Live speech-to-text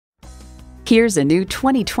Here's a new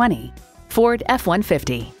 2020 Ford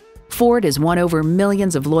F-150. Ford has won over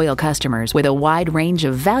millions of loyal customers with a wide range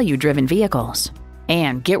of value-driven vehicles.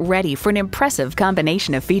 And get ready for an impressive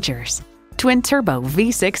combination of features. Twin-turbo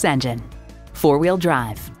V6 engine, four-wheel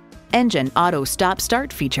drive, engine auto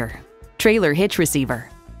stop-start feature, trailer hitch receiver,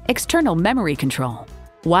 external memory control,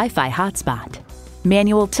 Wi-Fi hotspot,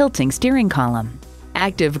 manual tilting steering column,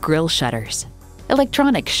 active grille shutters,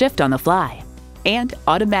 electronic shift on the fly, and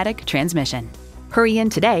automatic transmission. Hurry in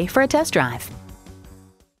today for a test drive.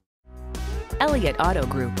 Elliott Auto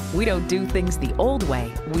Group. We don't do things the old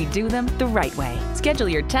way, we do them the right way. Schedule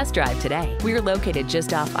your test drive today. We're located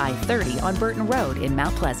just off I-30 on Burton Road in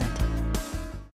Mount Pleasant.